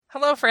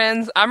Hello,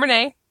 friends. I'm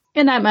Renee.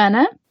 And I'm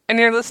Anna. And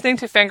you're listening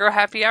to Fangirl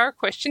Happy Hour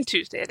Question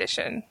Tuesday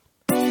edition.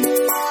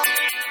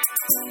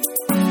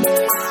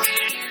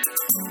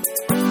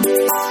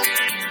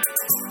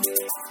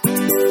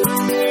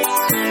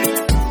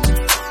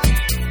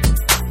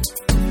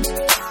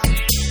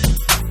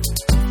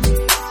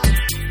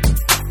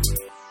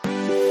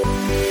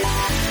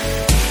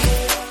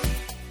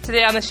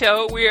 Today on the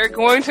show, we are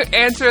going to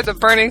answer the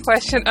burning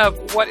question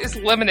of what is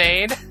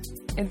lemonade,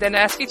 and then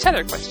ask each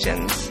other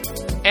questions.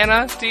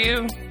 Anna, do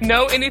you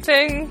know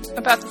anything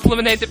about this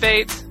lemonade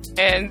debate?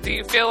 And do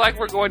you feel like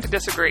we're going to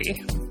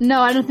disagree?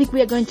 No, I don't think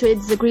we are going to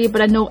disagree,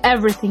 but I know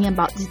everything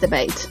about this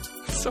debate.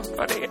 So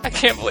funny. I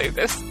can't believe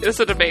this is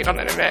a debate on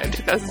the internet in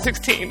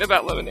 2016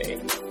 about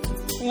lemonade.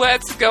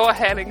 Let's go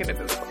ahead and get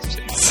into the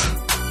questions.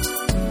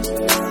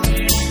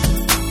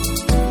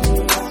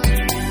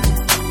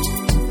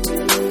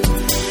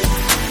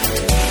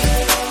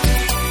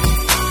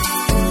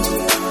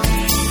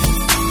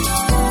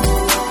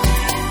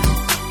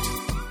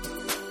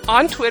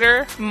 On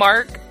Twitter,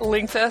 Mark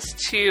linked us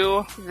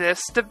to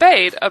this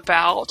debate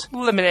about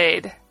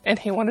lemonade, and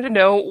he wanted to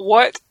know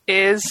what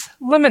is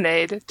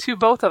lemonade to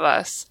both of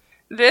us.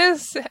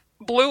 This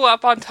blew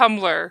up on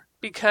Tumblr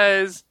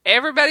because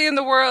everybody in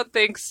the world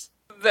thinks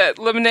that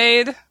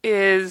lemonade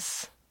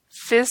is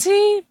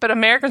fizzy, but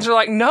Americans are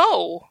like,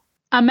 no.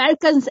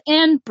 Americans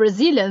and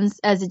Brazilians,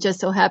 as it just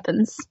so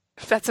happens.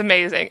 That's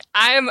amazing.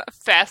 I am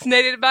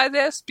fascinated by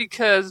this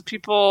because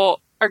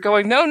people are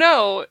going,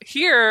 no,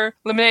 here,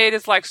 lemonade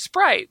is like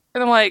Sprite.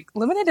 And I'm like,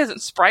 lemonade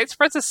isn't Sprite.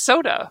 Sprite's a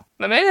soda.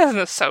 Lemonade isn't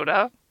a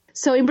soda.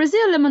 So in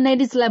Brazil,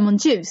 lemonade is lemon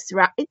juice,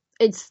 right?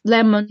 It's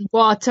lemon,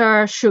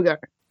 water, sugar.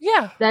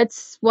 Yeah.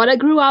 That's what I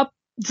grew up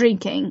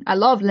drinking. I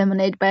love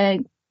lemonade,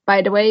 by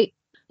the way.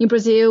 In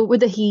Brazil,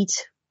 with the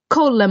heat,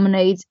 cold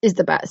lemonade is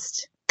the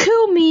best.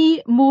 Cool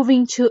me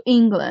moving to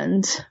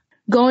England,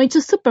 going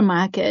to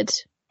supermarket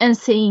and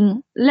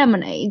seeing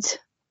lemonade.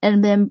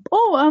 And then,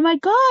 oh my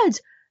God,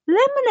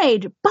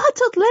 lemonade,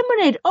 bottled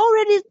lemonade,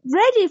 already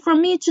ready for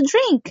me to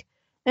drink.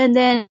 And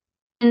then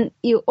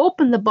you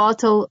open the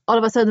bottle, all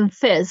of a sudden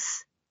fizz,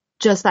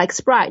 just like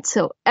Sprite.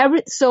 So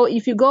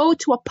if you go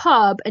to a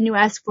pub and you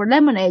ask for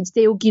lemonade,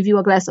 they will give you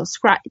a glass of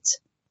Sprite.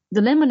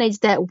 The lemonade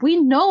that we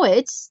know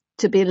it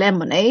to be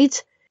lemonade,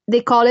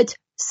 they call it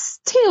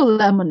still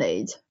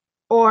lemonade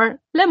or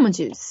lemon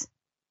juice.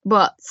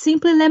 But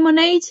simply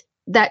lemonade,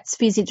 that's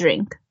fizzy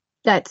drink.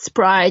 That's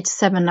Sprite,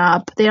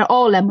 7-Up, they are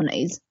all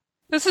lemonades.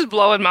 This is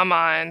blowing my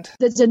mind.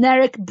 The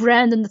generic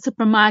brand in the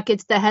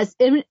supermarket that has,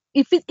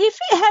 if it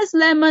has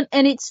lemon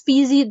and it's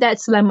fizzy,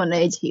 that's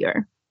lemonade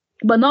here.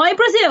 But not in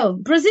Brazil.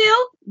 Brazil,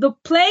 the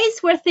place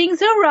where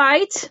things are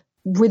right,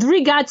 with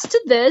regards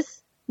to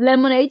this,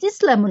 lemonade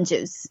is lemon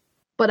juice.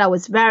 But I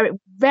was very,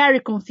 very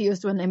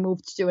confused when I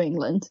moved to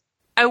England.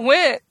 I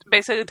went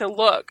basically to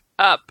look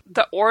up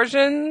the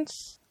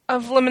origins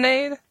of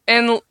lemonade,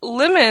 and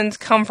lemons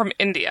come from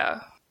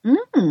India.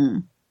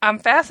 I'm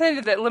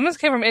fascinated that lemons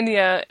came from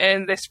India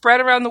and they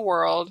spread around the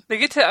world. They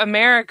get to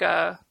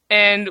America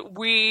and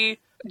we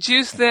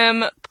juice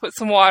them, put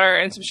some water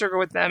and some sugar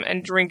with them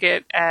and drink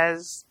it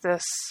as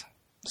this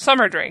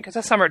summer drink. It's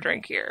a summer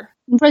drink here.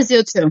 In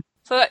Brazil too.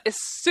 So that is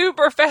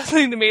super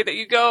fascinating to me that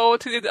you go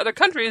to the other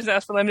countries and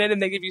ask for lemonade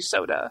and they give you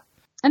soda.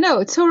 I know,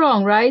 it's so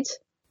wrong, right?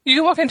 You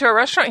can walk into a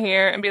restaurant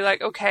here and be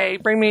like, okay,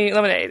 bring me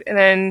lemonade. And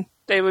then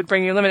they would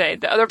bring you lemonade.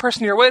 The other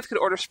person you're with could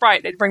order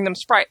Sprite. They'd bring them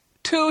Sprite.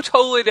 Two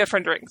totally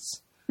different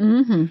drinks.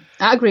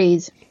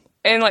 Agreed.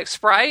 And like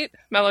Sprite,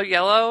 Mellow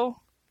Yellow,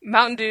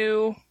 Mountain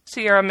Dew,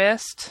 Sierra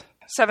Mist,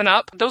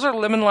 7-Up, those are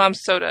lemon lime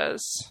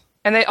sodas.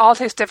 And they all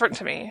taste different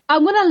to me.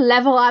 I'm going to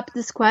level up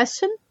this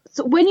question.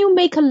 So when you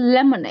make a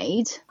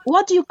lemonade,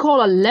 what do you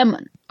call a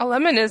lemon? A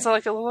lemon is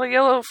like a little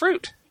yellow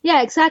fruit.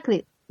 Yeah,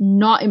 exactly.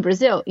 Not in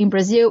Brazil. In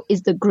Brazil,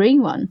 it's the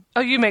green one.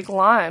 Oh, you make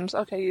limes.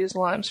 Okay, you use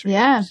limes for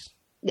yours.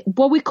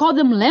 Well, we call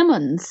them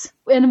lemons.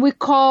 And we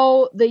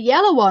call the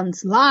yellow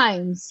ones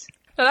limes.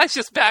 No, that's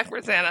just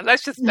backwards, Anna.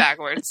 That's just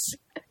backwards.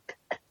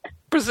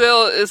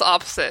 Brazil is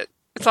opposite.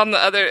 It's on the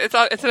other.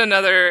 It's in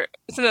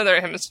another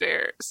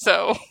hemisphere.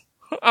 So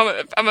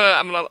I'm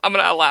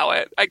gonna allow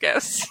it, I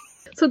guess.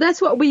 So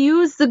that's what we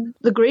use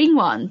the green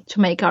one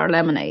to make our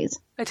lemonade.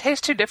 They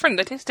taste too different.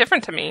 They taste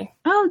different to me.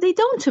 Oh, they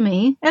don't to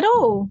me at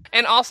all.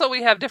 And also,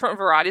 we have different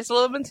varieties of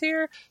lemons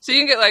here. So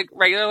you can get like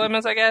regular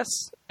lemons, I guess,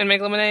 and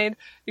make lemonade.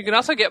 You can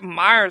also get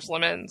Myers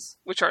lemons,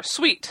 which are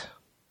sweet.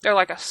 They're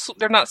like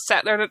they're not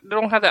set. They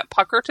don't have that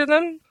pucker to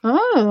them.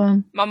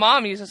 Oh. My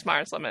mom uses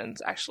Myers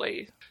lemons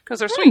actually because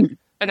they're sweet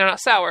and they're not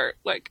sour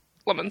like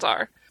lemons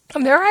are.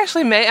 And they're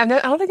actually made. I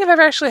don't think I've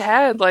ever actually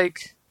had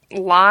like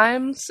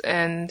limes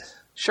and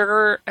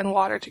sugar and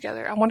water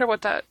together. I wonder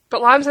what that.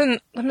 But limes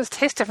and lemons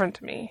taste different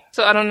to me,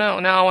 so I don't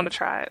know. Now I want to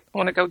try it. I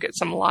want to go get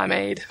some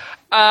limeade.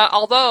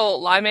 Although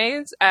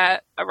limeades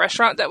at a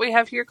restaurant that we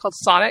have here called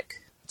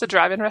Sonic, it's a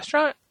drive-in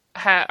restaurant,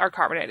 are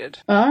carbonated.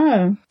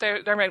 Oh.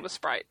 They're made with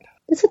Sprite.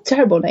 It's a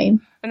terrible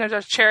name. And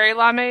there's cherry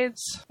limeades,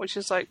 which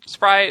is like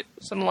Sprite,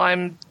 some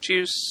lime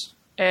juice,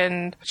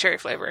 and cherry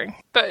flavoring.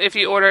 But if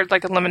you ordered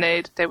like a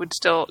lemonade, it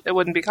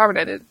wouldn't be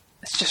carbonated.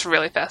 It's just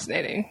really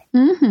fascinating.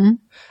 Mm-hmm.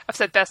 I've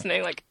said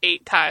fascinating like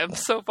 8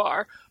 times so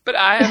far, but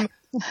it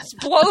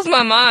blows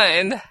my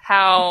mind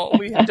how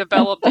we have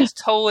developed these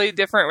totally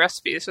different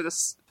recipes for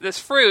this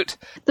fruit.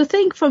 The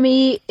thing for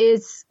me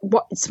is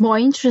what's more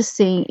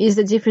interesting is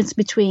the difference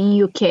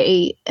between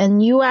UK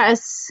and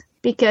US,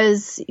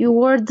 because you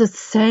were the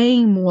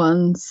same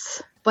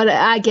ones. But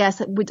I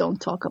guess we don't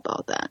talk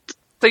about that.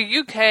 The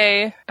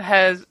UK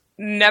has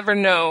never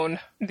known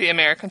the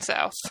American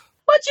South.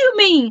 What do you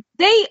mean?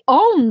 They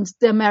owned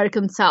the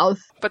American South.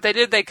 But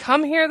they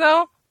come here,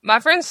 though? My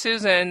friend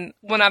Susan,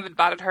 when I've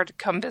invited her to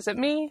come visit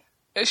me,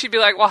 she'd be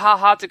like, well, how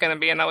hot's it going to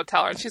be? And I would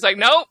tell her. And she's like,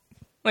 nope.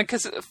 Like,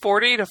 because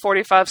 40 to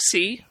 45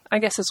 C, I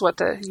guess is what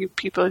the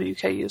people in the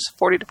UK use,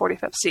 40 to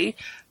 45 C.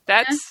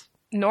 That's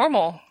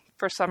normal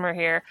for summer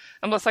here.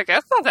 I'm just like,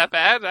 that's not that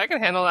bad. I can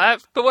handle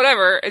that. But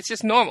whatever. It's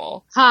just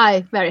normal.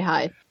 High. Very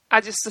high.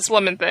 This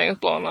lemon thing is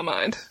blowing my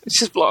mind. It's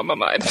just blowing my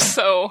mind.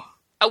 So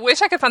I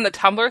wish I could find the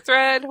Tumblr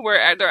thread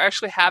where they're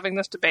actually having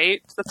this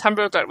debate. The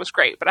Tumblr thread was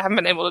great, but I haven't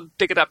been able to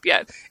dig it up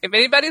yet. If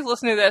anybody's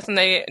listening to this and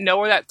they know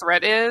where that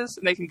thread is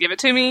and they can give it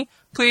to me,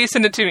 please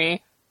send it to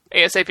me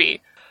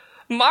ASAP.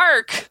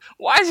 Mark,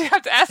 why did you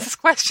have to ask this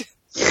question?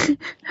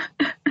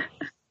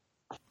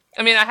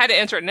 I mean, I had to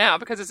answer it now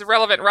because it's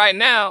relevant right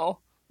now,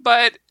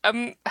 but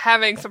I'm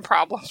having some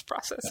problems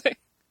processing.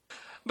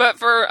 But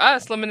for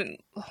us,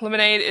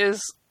 lemonade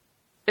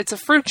it's a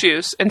fruit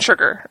juice and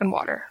sugar and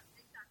water.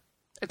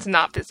 It's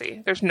not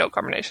fizzy. There's no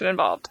carbonation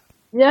involved.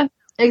 Yeah,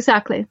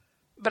 exactly.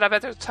 But I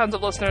bet there's tons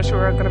of listeners who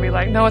are going to be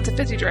like, no, it's a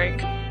fizzy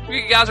drink.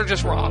 You guys are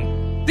just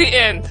wrong. The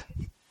end.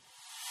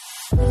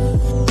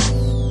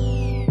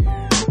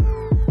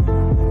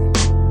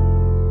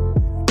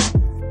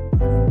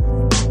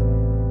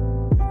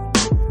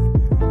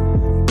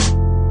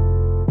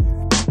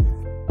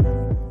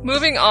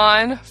 Moving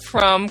on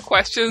from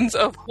questions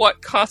of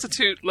what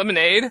constitute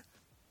lemonade,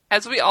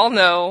 as we all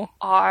know,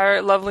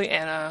 our lovely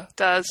Anna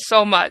does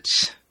so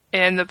much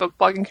in the book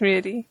blogging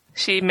community.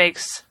 She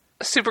makes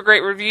super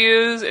great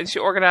reviews, and she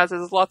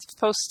organizes lots of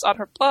posts on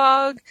her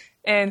blog,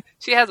 and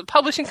she has a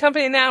publishing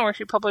company now where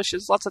she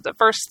publishes lots of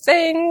diverse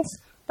things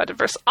by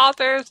diverse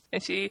authors,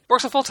 and she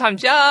works a full-time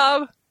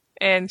job,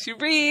 and she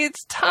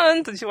reads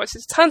tons, and she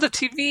watches tons of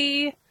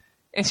TV,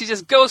 and she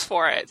just goes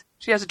for it.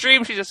 She has a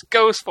dream, she just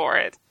goes for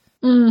it.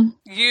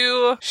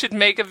 You should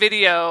make a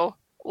video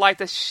like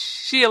the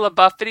Shia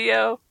LaBeouf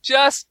video.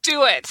 Just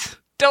do it.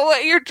 Don't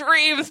let your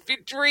dreams be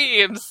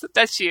dreams.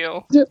 That's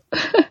you.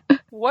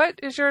 What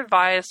is your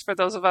advice for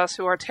those of us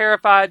who are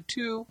terrified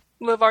to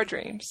live our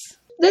dreams?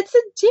 That's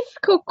a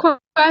difficult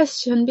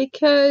question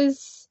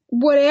because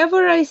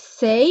whatever I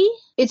say,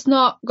 it's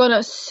not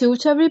gonna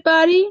suit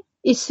everybody.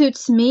 It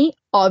suits me,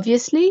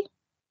 obviously.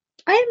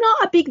 I am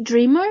not a big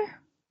dreamer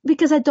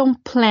because I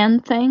don't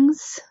plan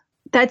things.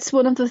 That's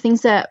one of the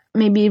things that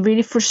maybe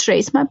really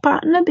frustrates my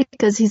partner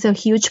because he's a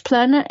huge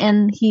planner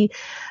and he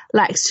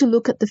likes to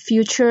look at the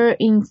future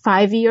in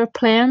 5-year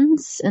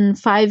plans and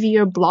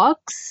 5-year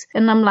blocks.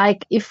 And I'm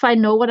like, if I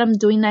know what I'm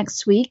doing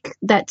next week,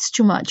 that's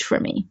too much for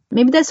me.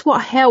 Maybe that's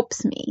what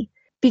helps me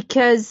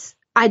because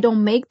I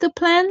don't make the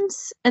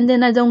plans and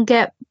then I don't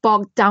get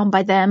bogged down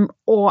by them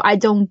or I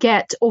don't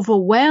get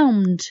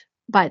overwhelmed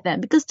by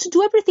them. Because to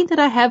do everything that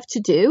I have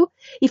to do,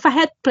 if I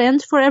had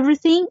plans for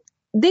everything,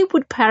 they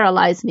would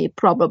paralyze me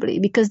probably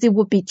because they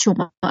would be too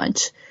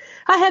much.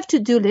 I have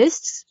to-do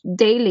lists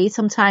daily,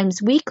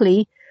 sometimes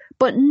weekly,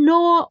 but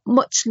not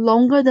much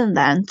longer than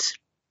that.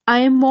 I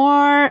am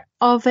more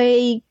of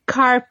a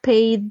carpe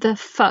the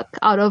fuck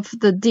out of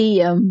the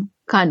diem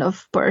kind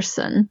of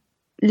person.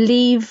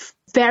 Live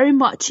very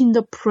much in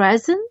the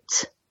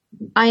present.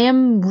 I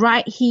am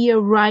right here,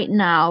 right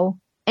now.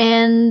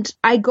 And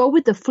I go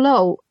with the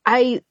flow.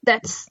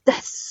 That's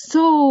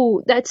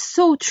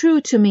so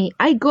true to me.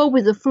 I go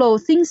with the flow.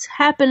 Things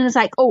happen and it's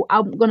like, oh,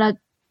 I'm gonna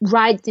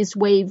ride this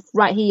wave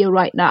right here,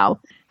 right now.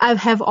 I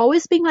have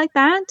always been like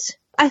that.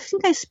 I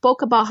think I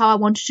spoke about how I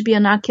wanted to be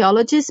an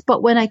archaeologist,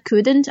 but when I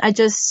couldn't, I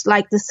just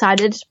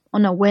decided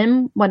on a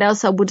whim what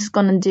else I was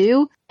gonna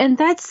do. And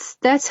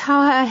that's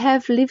how I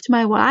have lived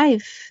my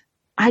life.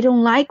 I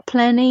don't like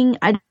planning.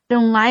 I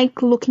don't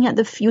like looking at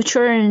the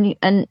future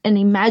and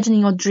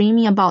imagining or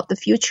dreaming about the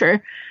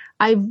future.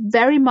 I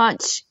very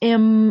much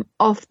am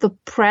of the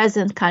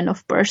present kind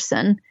of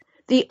person.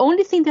 The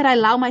only thing that I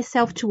allow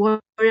myself to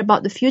worry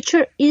about the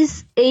future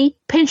is a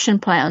pension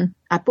plan.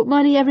 I put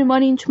every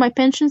money into my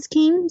pension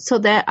scheme so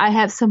that I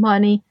have some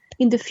money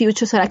in the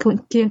future so that I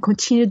can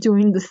continue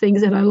doing the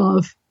things that I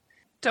love.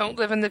 Don't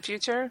live in the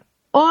future?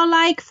 Or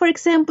for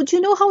example, do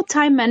you know how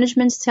time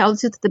management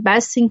tells you that the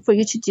best thing for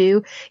you to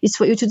do is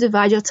for you to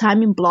divide your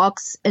time in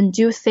blocks and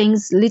do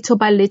things little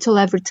by little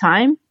every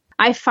time?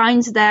 I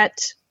find that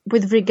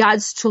with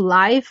regards to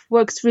life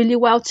works really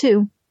well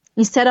too.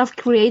 Instead of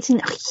creating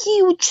a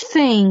huge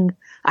thing,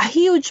 a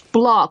huge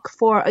block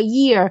for a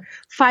year,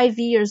 5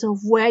 years of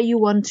where you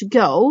want to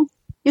go,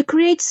 you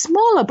create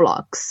smaller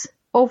blocks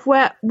of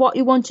what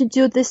you want to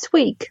do this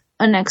week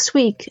and next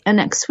week and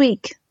next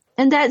week.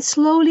 And that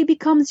slowly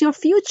becomes your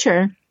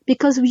future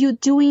because you're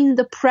doing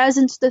the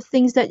present, the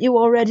things that you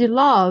already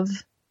love.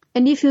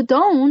 And if you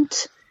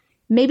don't,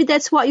 maybe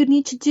that's what you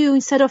need to do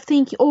instead of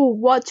thinking, oh,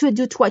 what do I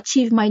do to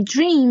achieve my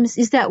dreams?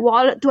 Is that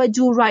what do I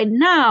do right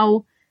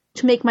now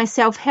to make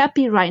myself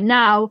happy right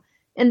now?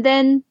 And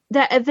then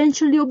that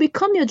eventually will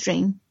become your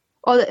dream,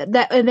 or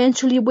that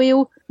eventually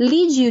will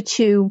lead you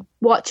to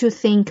what you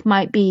think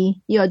might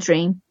be your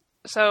dream.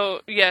 So,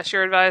 yes,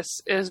 your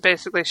advice is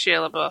basically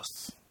Shia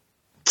LaBeouf.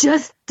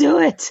 Just do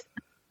it.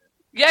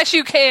 Yes,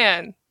 you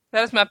can.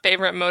 That is my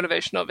favorite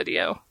motivational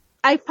video.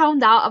 I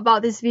found out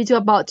about this video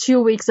about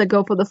 2 weeks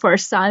ago for the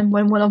first time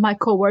when one of my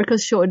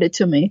coworkers showed it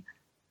to me.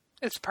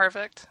 It's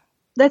perfect.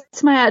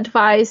 That's my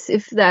advice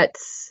if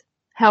that's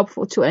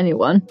helpful to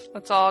anyone.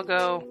 Let's all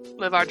go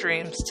live our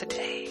dreams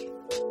today.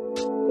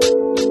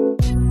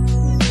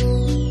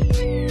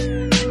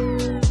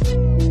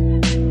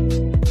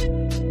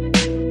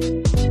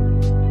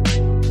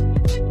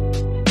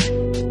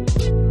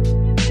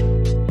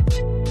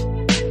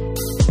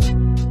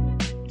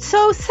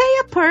 So say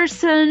a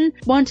person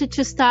wanted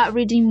to start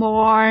reading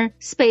more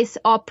space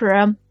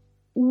opera.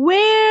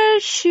 Where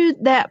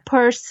should that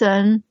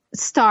person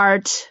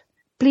start?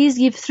 Please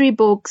give 3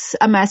 books.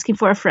 I'm asking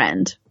for a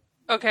friend.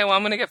 Okay, well,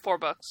 I'm going to get 4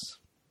 books.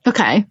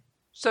 Okay.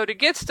 So to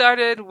get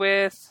started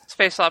with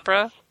space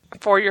opera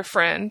for your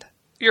friend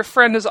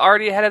is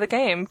already ahead of the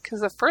game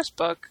because the first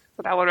book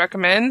that I would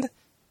recommend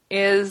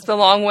is The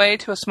Long Way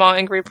to a Small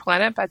Angry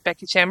Planet by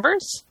Becky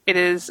Chambers. It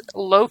is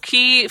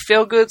low-key,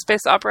 feel-good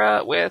space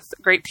opera with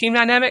great team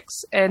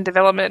dynamics and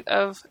development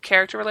of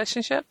character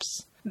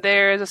relationships.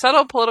 There's a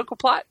subtle political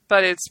plot,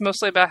 but it's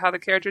mostly about how the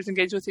characters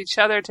engage with each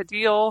other to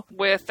deal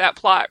with that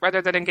plot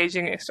rather than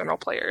engaging external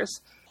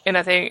players. And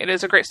I think it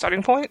is a great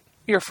starting point.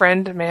 Your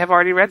friend may have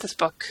already read this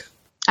book.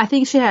 I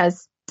think she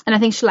has, and I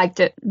think she liked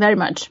it very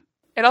much.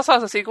 It also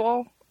has a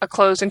sequel, A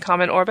Closed and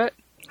Common Orbit.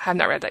 I have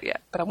not read that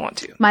yet, but I want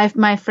to.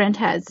 My friend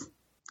has,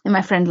 and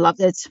my friend loved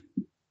it.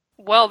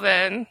 Well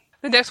then,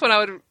 the next one I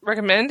would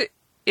recommend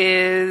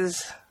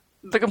is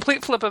the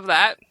complete flip of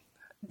that.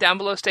 Down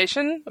Below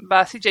Station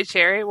by C.J.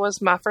 Cherryh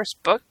was my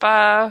first book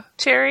by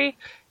Cherryh.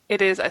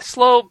 It is a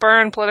slow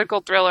burn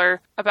political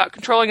thriller about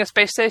controlling a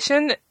space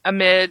station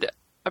amid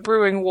a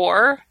brewing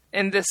war.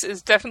 And this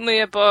is definitely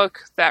a book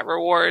that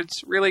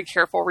rewards really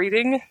careful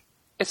reading.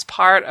 It's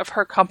part of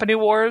her Company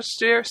Wars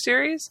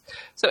series.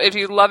 So if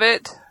you love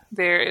it,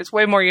 there is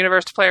way more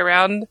universe to play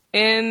around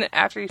in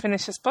after you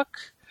finish this book.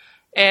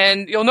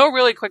 And you'll know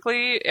really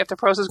quickly if the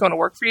prose is going to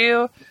work for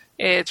you.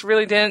 It's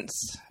really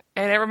dense.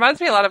 And it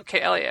reminds me a lot of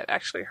Kate Elliott,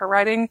 actually, her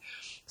writing.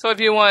 So if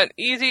you want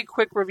easy,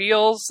 quick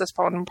reveals, this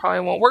probably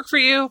won't work for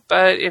you.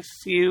 But if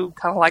you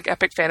kind of like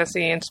epic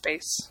fantasy and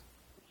space,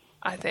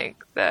 I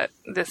think that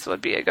this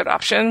would be a good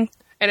option.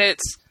 And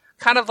it's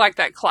kind of like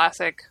that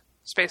classic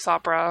space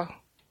opera.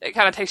 It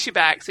kind of takes you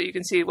back so you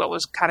can see what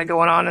was kind of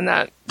going on in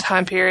that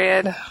time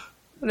period.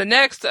 The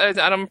next is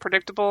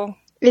Unpredictable.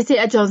 Is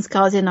it a John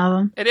Scalzi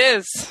novel? It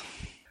is.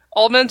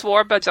 Old Men's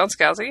War by John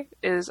Scalzi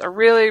is a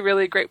really,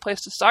 really great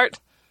place to start.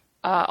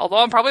 Although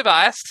I'm probably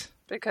biased,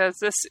 because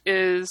this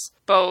is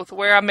both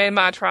where I made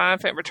my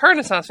triumphant return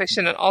to science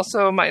fiction and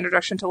also my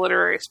introduction to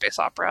literary space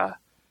opera.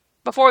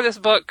 Before this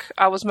book,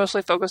 I was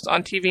mostly focused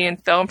on TV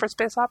and film for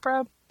space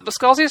opera. But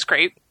Scalzi is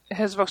great.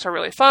 His books are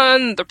really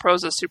fun, the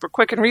prose is super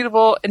quick and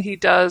readable, and he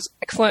does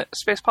excellent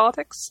space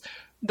politics.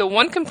 The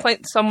one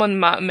complaint someone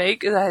might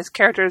make is that his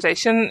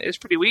characterization is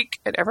pretty weak,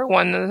 and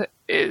everyone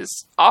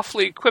is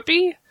awfully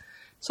quippy,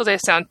 so they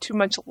sound too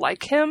much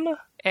like him.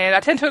 And I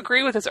tend to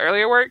agree with his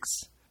earlier works,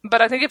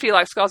 but I think if you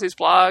like Scalzi's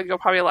blog, you'll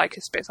probably like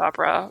his space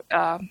opera.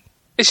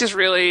 It's just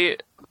really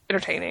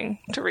entertaining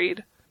to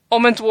read.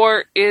 Old Men's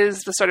War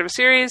is the start of a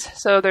series,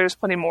 so there's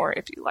plenty more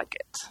if you like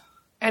it.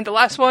 And the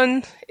last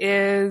one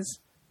is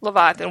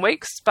Leviathan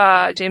Wakes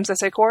by James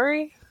S. A.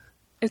 Corey.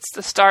 It's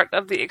the start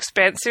of the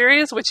Expanse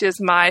series, which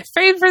is my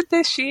favorite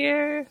this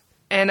year.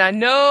 And I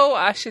know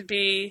I should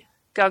be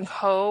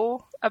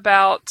gung-ho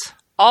about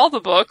all the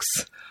books,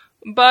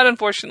 but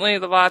unfortunately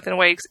Leviathan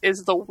Wakes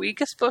is the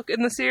weakest book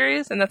in the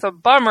series, and that's a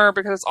bummer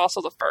because it's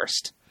also the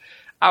first.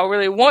 I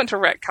really want to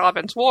wreck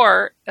Caliban's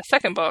War, a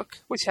second book,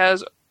 which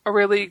has a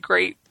really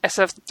great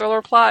SF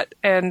thriller plot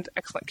and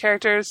excellent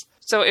characters.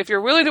 So if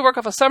you're willing to work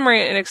off a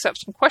summary and accept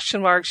some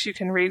question marks, you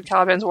can read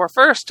Caliban's War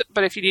first,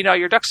 but if you need all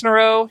your ducks in a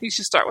row, you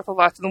should start with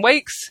Leviathan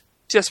Wakes.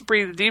 Just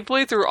breathe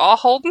deeply through all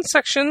Holden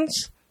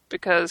sections,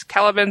 because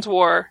Caliban's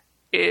War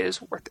is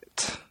worth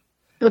it.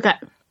 Okay.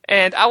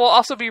 And I will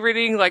also be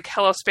reading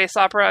Hello Space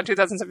Opera in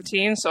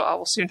 2017, so I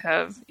will soon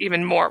have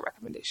even more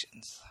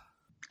recommendations.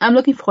 I'm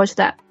looking forward to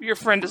that. Your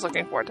friend is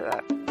looking forward to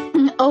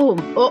that.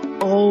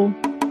 Oh.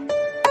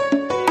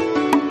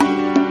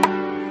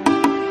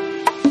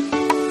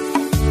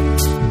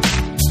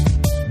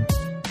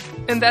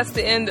 And that's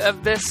the end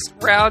of this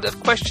round of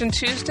Question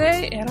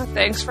Tuesday. Anna,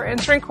 thanks for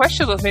answering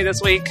questions with me this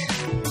week.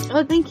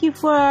 Oh, thank you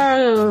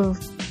for...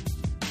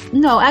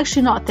 No,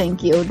 actually not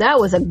thank you.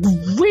 That was a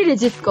really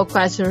difficult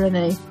question,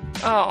 Renee.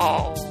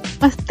 Oh.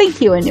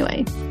 Thank you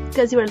anyway,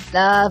 because you were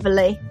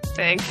lovely.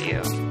 Thank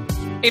you.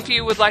 If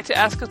you would like to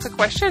ask us a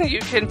question, you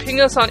can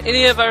ping us on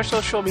any of our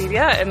social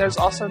media, and there's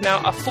also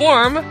now a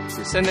form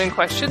to send in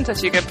questions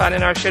that you can find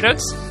in our show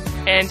notes.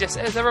 And just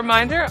as a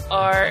reminder,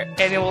 our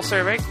annual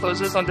survey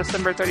closes on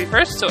December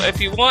 31st, so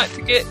if you want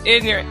to get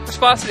in your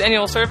response to the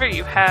annual survey,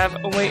 you have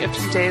only a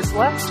few days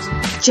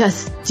left.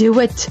 Just do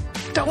it.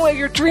 Don't let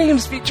your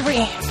dreams be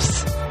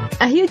dreams.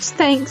 A huge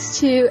thanks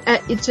to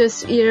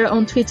 @ItJustEar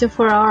on Twitter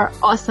for our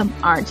awesome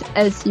art,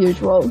 as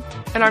usual.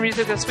 And our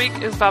music this week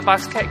is by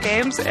Boxcat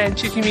Games and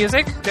Chuki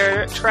Music.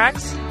 Their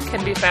tracks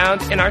can be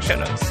found in our show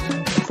notes.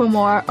 For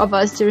more of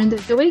us during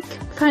the week,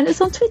 find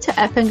us on Twitter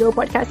 @Fangirl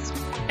Podcast.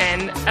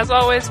 And as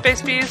always,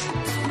 Space Bees,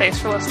 thanks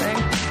for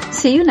listening.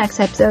 See you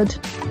next episode.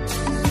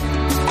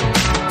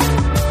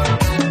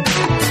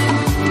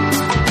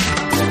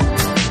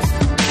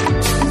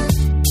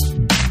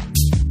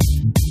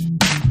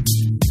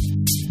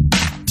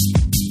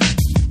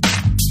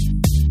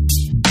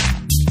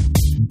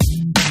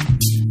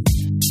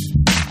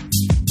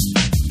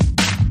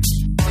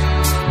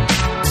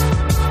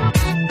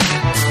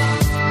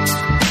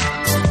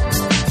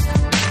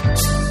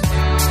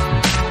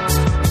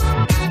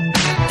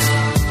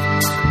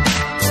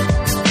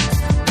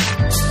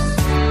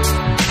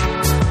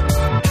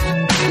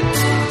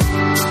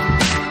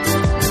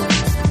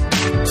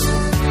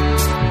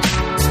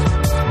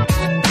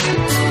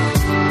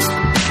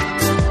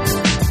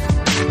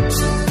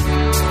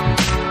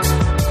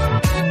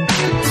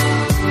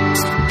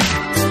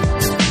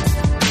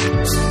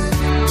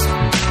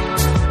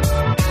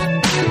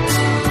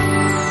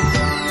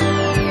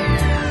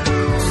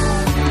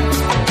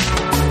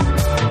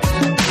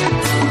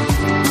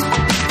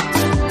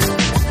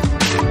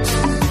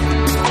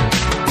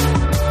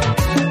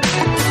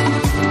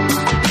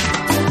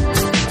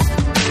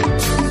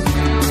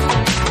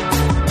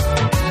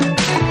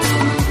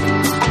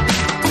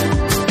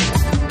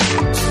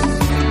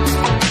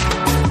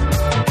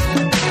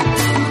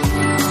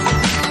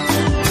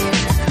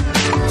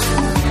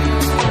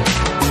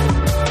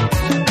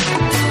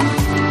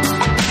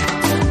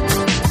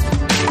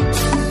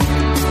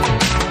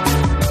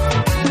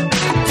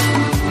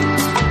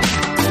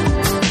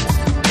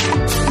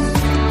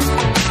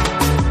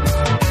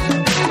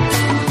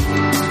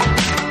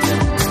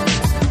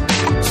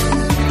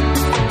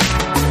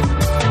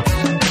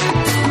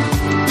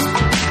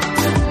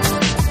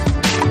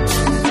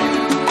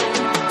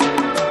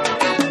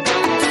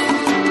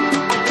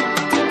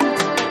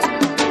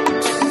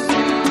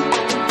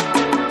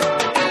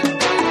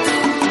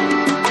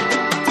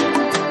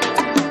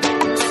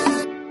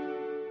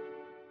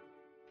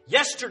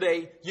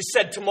 Yesterday, you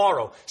said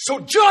tomorrow. So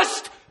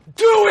just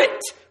do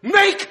it!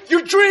 Make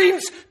your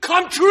dreams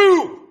come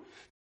true!